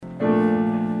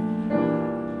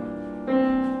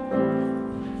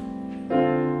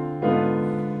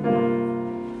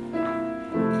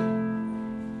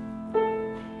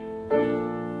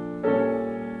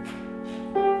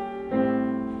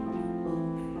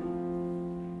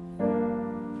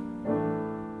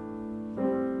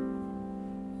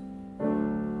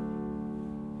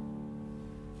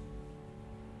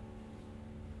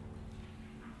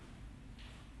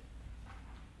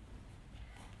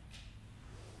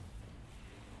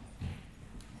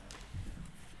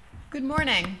Good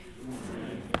morning.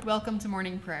 Welcome to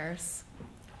morning prayers.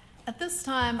 At this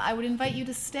time, I would invite you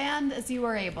to stand as you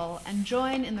are able and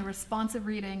join in the responsive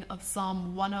reading of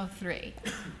Psalm 103.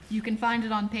 You can find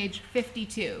it on page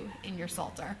 52 in your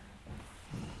Psalter.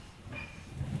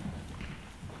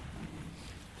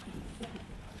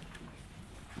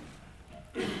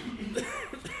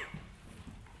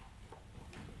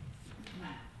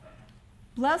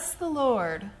 Bless the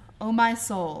Lord, O my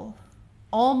soul,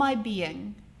 all my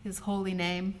being, his holy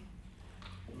name.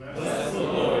 Bless the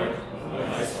Lord, O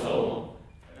my soul,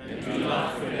 and do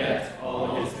not forget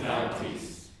all his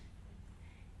bounties.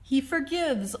 He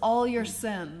forgives all your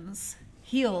sins,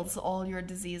 heals all your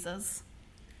diseases.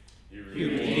 He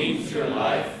redeems your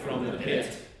life from the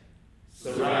pit,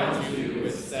 surrounds you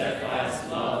with steadfast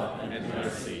love and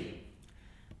mercy.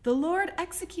 The Lord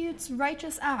executes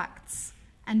righteous acts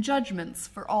and judgments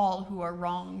for all who are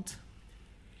wronged.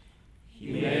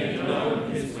 He made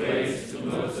known his ways to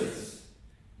Moses,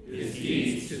 his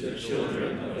deeds to the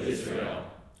children of Israel.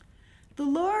 The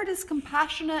Lord is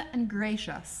compassionate and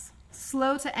gracious,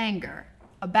 slow to anger,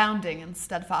 abounding in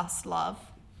steadfast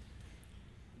love.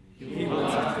 He will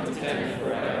not contend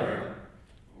forever,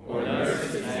 or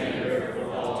nurse his anger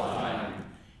for all time.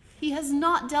 He has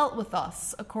not dealt with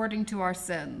us according to our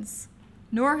sins,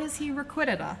 nor has he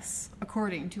requited us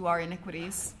according to our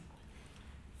iniquities.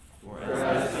 For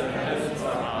as the heavens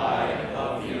are high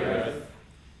above the earth,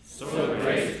 so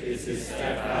great is his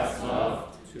steadfast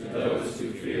love to those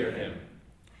who fear him.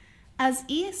 As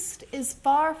east is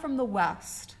far from the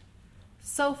west,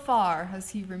 so far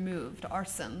has he removed our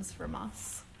sins from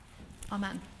us.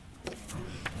 Amen.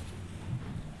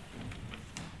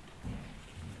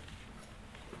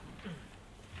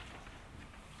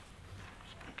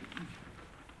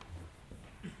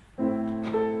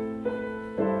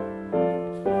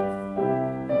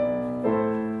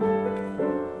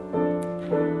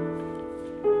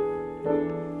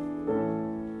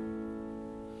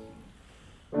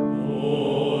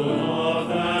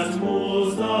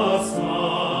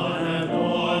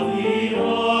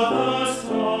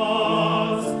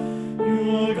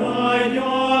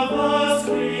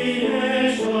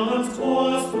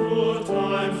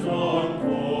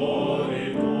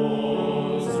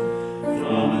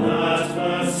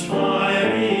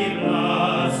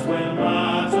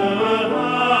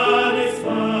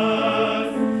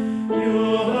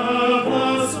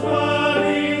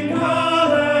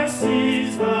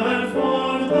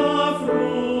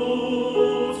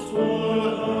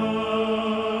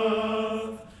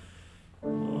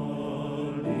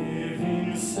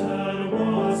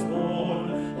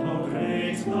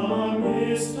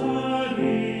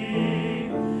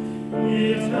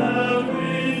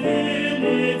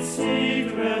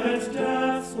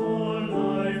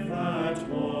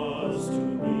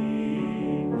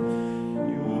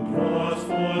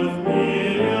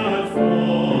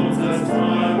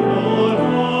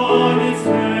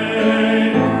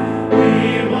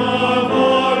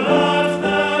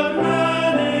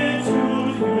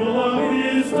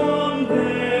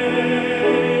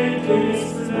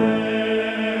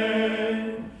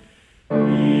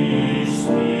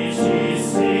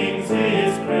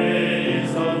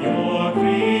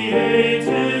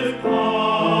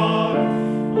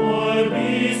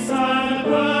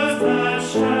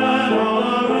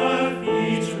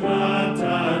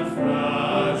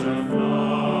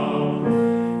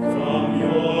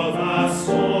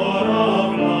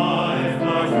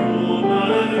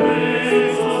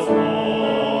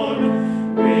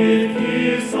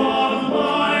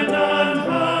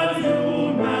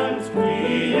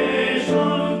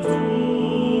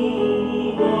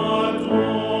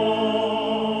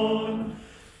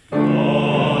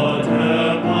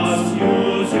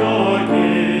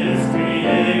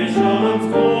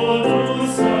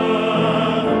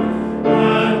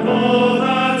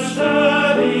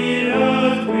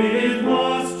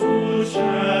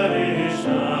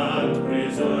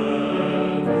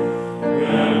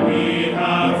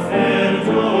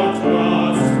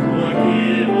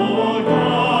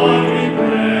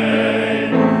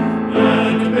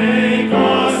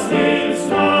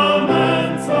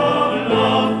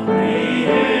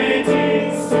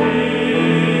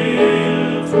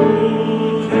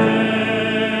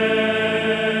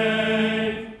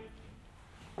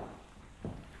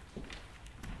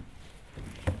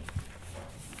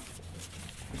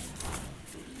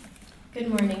 Good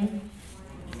morning.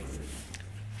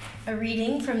 A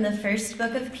reading from the first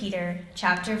book of Peter,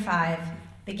 chapter 5,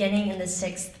 beginning in the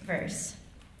 6th verse.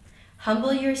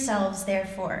 Humble yourselves,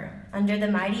 therefore, under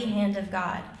the mighty hand of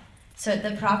God, so at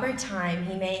the proper time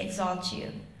he may exalt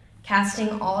you,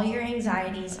 casting all your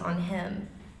anxieties on him,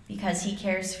 because he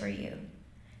cares for you.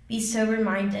 Be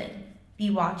sober-minded, be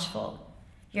watchful.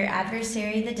 Your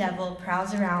adversary, the devil,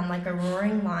 prowls around like a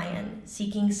roaring lion,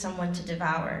 seeking someone to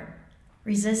devour.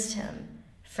 Resist him,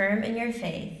 firm in your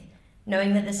faith,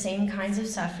 knowing that the same kinds of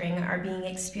suffering are being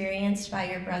experienced by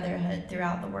your brotherhood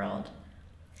throughout the world.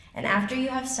 And after you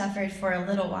have suffered for a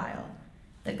little while,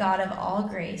 the God of all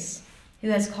grace, who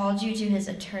has called you to his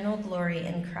eternal glory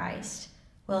in Christ,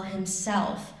 will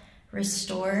himself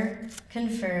restore,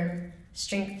 confirm,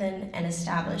 strengthen, and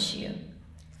establish you.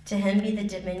 To him be the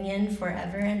dominion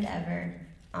forever and ever.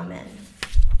 Amen.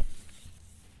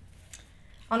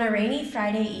 On a rainy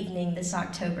Friday evening this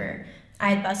October, I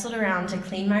had bustled around to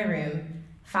clean my room,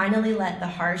 finally let the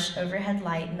harsh overhead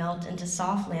light melt into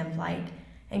soft lamplight,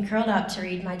 and curled up to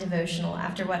read my devotional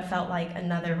after what felt like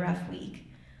another rough week.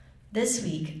 This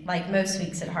week, like most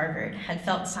weeks at Harvard, had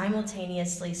felt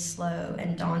simultaneously slow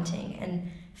and daunting and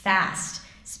fast,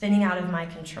 spinning out of my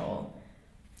control.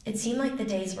 It seemed like the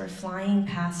days were flying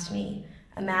past me,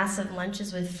 a mass of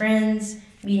lunches with friends,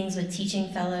 meetings with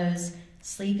teaching fellows,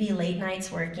 sleepy late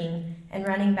nights working, and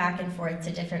running back and forth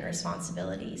to different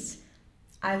responsibilities.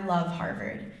 I love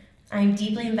Harvard. I am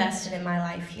deeply invested in my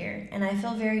life here, and I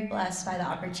feel very blessed by the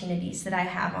opportunities that I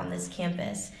have on this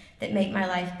campus that make my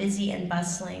life busy and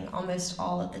bustling almost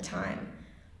all of the time.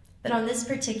 But on this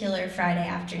particular Friday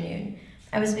afternoon,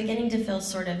 I was beginning to feel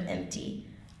sort of empty,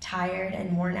 tired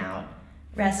and worn out,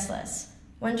 restless,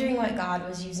 wondering what God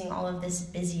was using all of this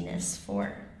busyness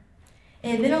for.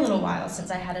 It had been a little while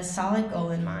since I had a solid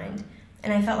goal in mind,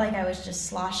 and I felt like I was just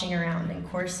sloshing around in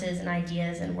courses and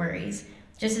ideas and worries,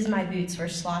 just as my boots were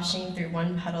sloshing through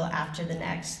one puddle after the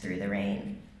next through the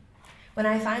rain. When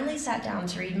I finally sat down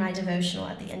to read my devotional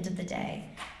at the end of the day,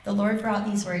 the Lord brought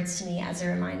these words to me as a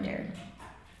reminder.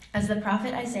 As the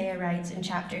prophet Isaiah writes in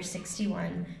chapter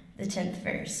 61, the 10th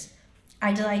verse,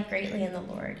 I delight greatly in the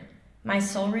Lord. My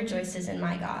soul rejoices in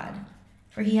my God,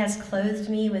 for he has clothed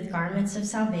me with garments of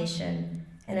salvation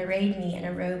and arrayed me in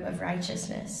a robe of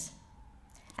righteousness.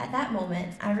 At that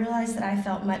moment, I realized that I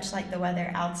felt much like the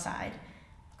weather outside,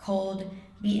 cold,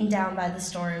 beaten down by the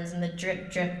storms and the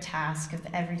drip-drip task of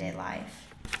everyday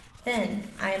life. Then,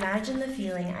 I imagined the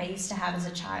feeling I used to have as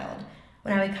a child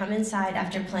when I would come inside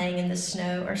after playing in the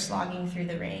snow or slogging through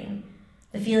the rain.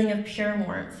 The feeling of pure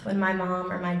warmth when my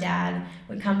mom or my dad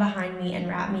would come behind me and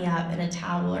wrap me up in a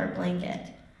towel or a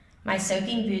blanket. My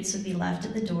soaking boots would be left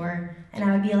at the door, and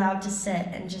I would be allowed to sit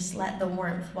and just let the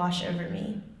warmth wash over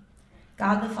me.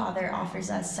 God the Father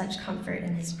offers us such comfort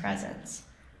in his presence.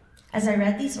 As I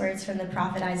read these words from the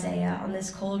prophet Isaiah on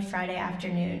this cold Friday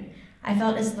afternoon, I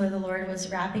felt as though the Lord was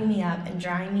wrapping me up and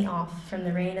drying me off from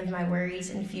the rain of my worries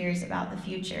and fears about the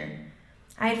future.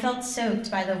 I had felt soaked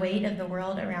by the weight of the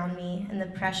world around me and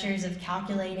the pressures of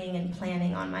calculating and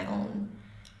planning on my own.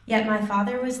 Yet my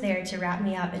Father was there to wrap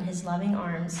me up in his loving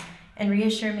arms and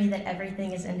reassure me that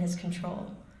everything is in his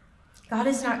control. God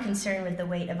is not concerned with the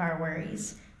weight of our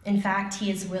worries. In fact,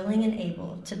 he is willing and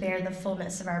able to bear the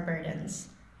fullness of our burdens.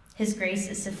 His grace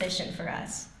is sufficient for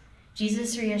us.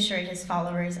 Jesus reassured his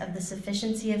followers of the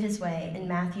sufficiency of his way in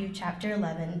Matthew chapter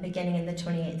 11, beginning in the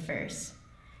 28th verse.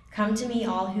 Come to me,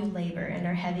 all who labor and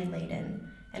are heavy laden,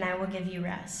 and I will give you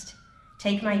rest.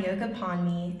 Take my yoke upon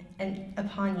you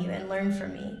and learn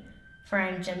from me, for I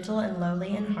am gentle and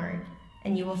lowly in heart,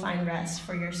 and you will find rest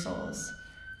for your souls.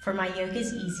 For my yoke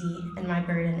is easy and my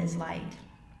burden is light.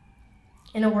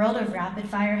 In a world of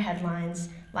rapid-fire headlines,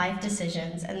 life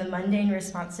decisions, and the mundane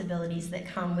responsibilities that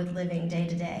come with living day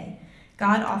to day,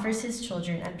 God offers his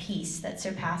children a peace that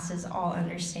surpasses all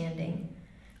understanding.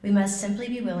 We must simply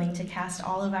be willing to cast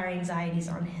all of our anxieties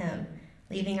on him,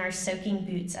 leaving our soaking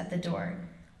boots at the door,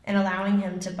 and allowing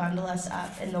him to bundle us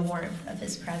up in the warmth of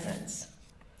his presence.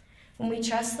 When we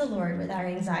trust the Lord with our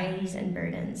anxieties and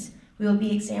burdens, we will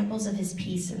be examples of his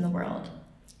peace in the world.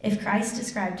 If Christ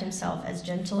described himself as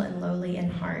gentle and lowly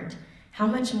in heart, how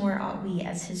much more ought we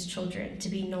as his children to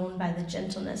be known by the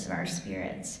gentleness of our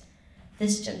spirits?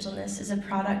 This gentleness is a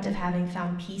product of having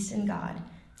found peace in God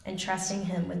and trusting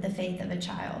him with the faith of a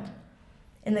child.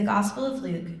 In the Gospel of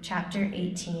Luke, chapter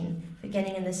 18,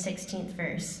 beginning in the 16th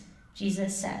verse,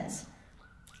 Jesus says,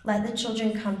 Let the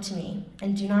children come to me,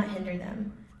 and do not hinder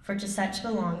them, for to such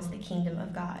belongs the kingdom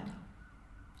of God.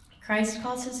 Christ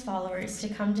calls his followers to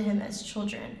come to him as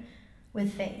children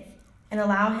with faith and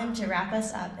allow him to wrap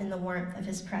us up in the warmth of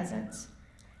his presence.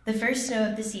 The first snow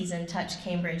of the season touched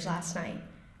Cambridge last night,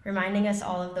 reminding us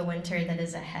all of the winter that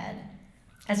is ahead.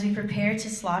 As we prepare to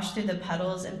slosh through the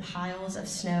puddles and piles of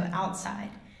snow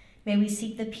outside, may we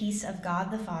seek the peace of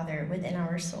God the Father within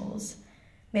our souls.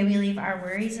 May we leave our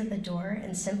worries at the door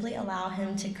and simply allow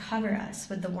him to cover us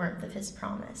with the warmth of his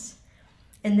promise.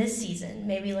 In this season,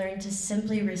 may we learn to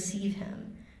simply receive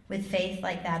him with faith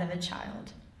like that of a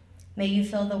child. May you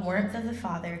feel the warmth of the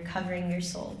Father covering your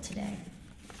soul today.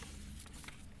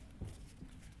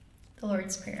 The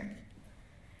Lord's Prayer.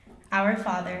 Our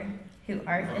Father, who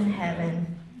art in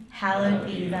heaven, hallowed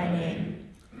be thy name.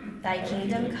 Thy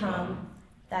kingdom come,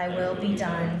 thy will be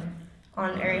done,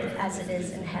 on earth as it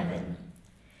is in heaven.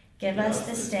 Give us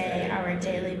this day our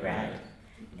daily bread,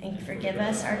 and forgive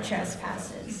us our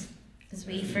trespasses, as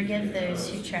we forgive those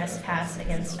who trespass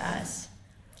against us.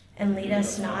 And lead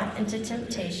us not into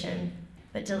temptation,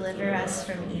 but deliver us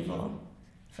from evil.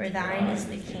 For thine is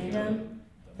the kingdom,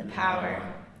 the power,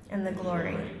 and the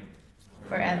glory,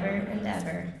 forever and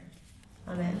ever.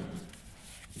 Amen.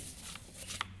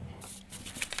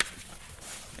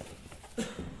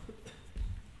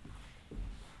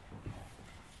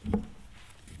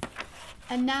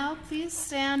 And now please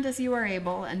stand as you are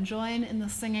able and join in the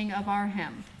singing of our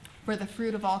hymn, For the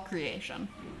Fruit of All Creation.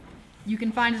 You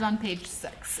can find it on page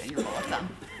 6 in your bulletin.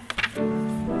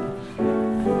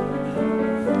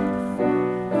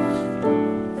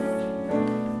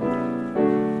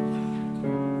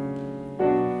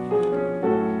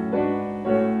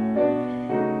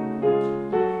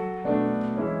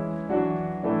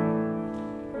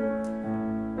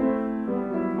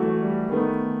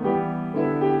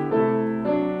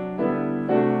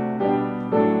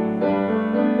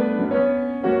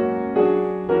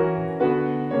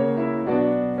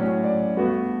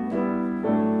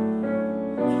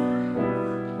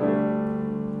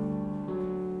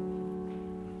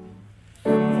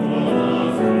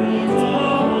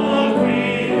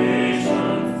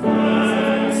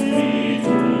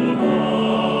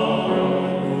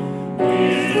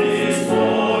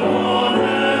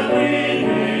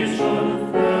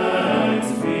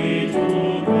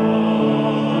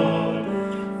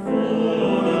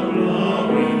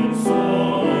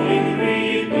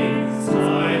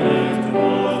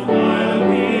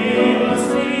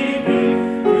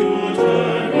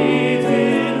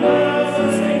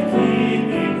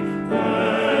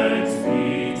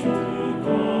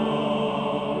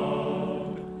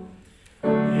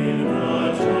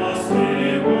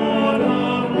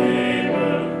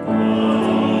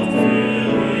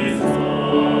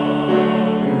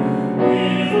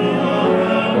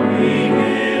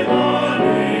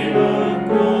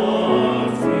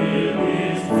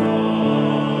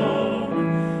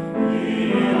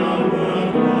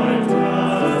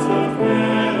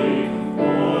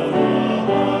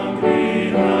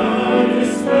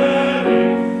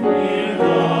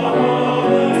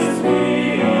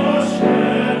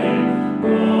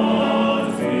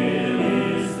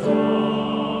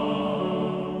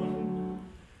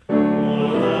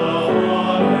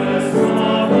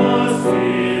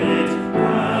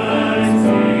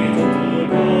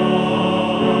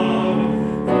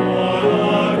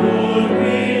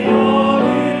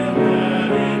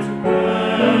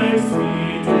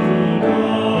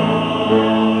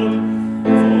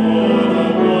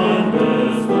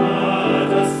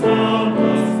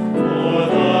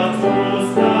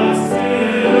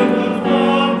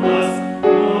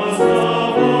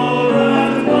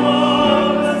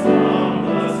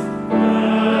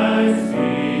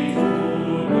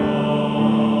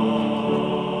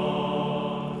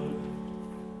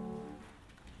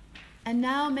 And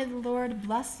now may the Lord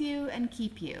bless you and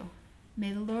keep you.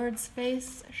 May the Lord's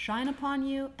face shine upon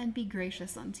you and be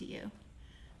gracious unto you.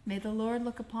 May the Lord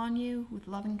look upon you with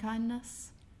loving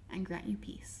kindness and grant you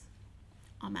peace.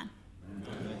 Amen.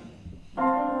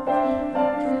 Amen.